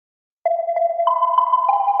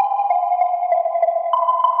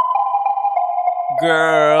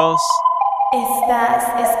girls. Estás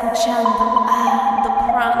escuchando a The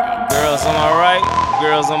Chronic. Girls on my right,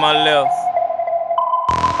 girls on my left.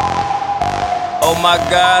 Oh my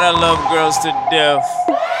God, I love girls to death.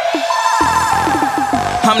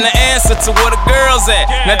 I'm the answer to where the girls at.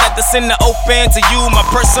 Now that that's in the open to you, my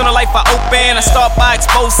personal life I open. I start by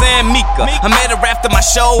exposing Mika. I met her after my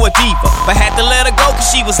show, a diva, but had to let her go cause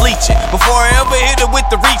she was leeching. Before I ever hit her with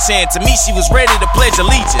the reach in, to me she was ready to pledge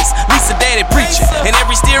allegiance. Lisa daddy preaching, and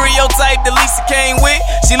every stereotype that Lisa came with,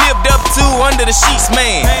 she lived up to under the sheets,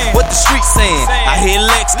 man. What the streets saying? I hear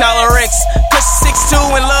Lex, call her X, cause she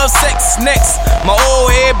 6'2" and love sex. Next, my old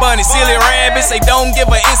head bunny, silly rabbits, they don't give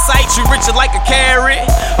her insight, she richer like a carrot.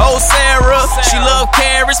 Oh Sarah, she love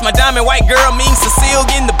carrots. My diamond white girl means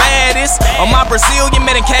Sicilian, the baddest. On my Brazilian,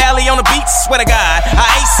 met in Cali on the beach. Swear to God, I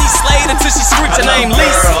AC slayed until she screeched her name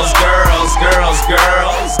Lisa. Girls, girls, girls,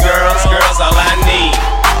 girls, girls, girls, all I need.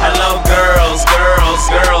 I love girls, girls,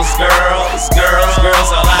 girls, girls, girls, girls,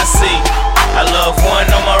 all I see. I love one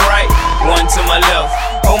on my right, one to my left.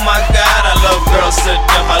 Oh my God, I love girls to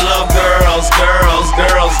death. I love girls, girls,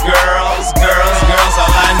 girls, girls, girls, girls,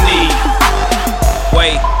 all I need.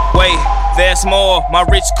 Wait, there's more. My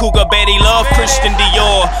rich cougar Betty love Christian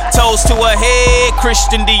Dior. Toes to her head,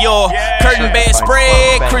 Christian Dior. Curtain bed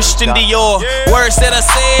spread, Christian Dior. Words that I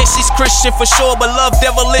said, she's Christian for sure, but love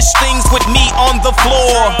devilish things with me on the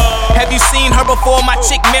floor. Have you seen her before? My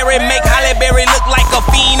chick Mary make Halle Berry look like a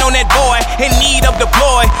fiend on that boy in need of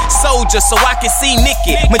deploy. Soldier, so I can see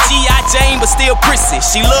Nikki. My G.I. Jane, but still prissy.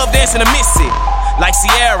 She love dancing to Missy. Like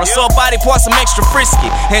Sierra, so her body parts some extra frisky.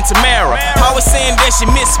 And Tamara, always saying that she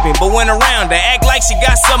miss me, but when around her, act like she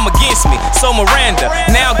got something against me. So Miranda,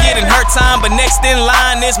 now getting her time, but next in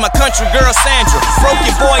line is my country girl Sandra. Broke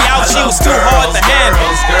your boy out, she was too hard to handle,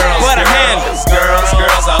 but I handle. Girls,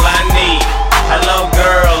 girls, all I need. I love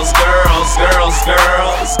girls, girls, girls,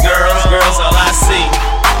 girls, girls, girls, all I see.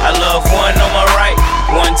 I love one on my right,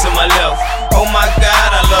 one to my left. Oh my God,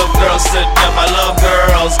 I love girls to death. I love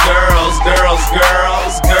girls, girls, girls,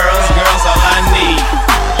 girls, girls, girls, all I need.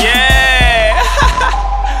 Yeah!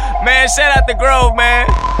 Man, shout out to Grove, man.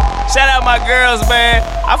 Shout out my girls, man.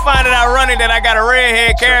 I find it ironic that I got a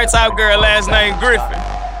redhead carrot top girl last name Griffin.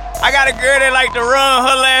 I got a girl that like to run,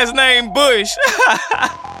 her last name Bush.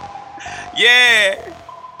 Yeah.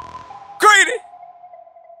 Greedy.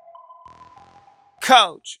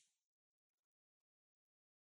 Coach.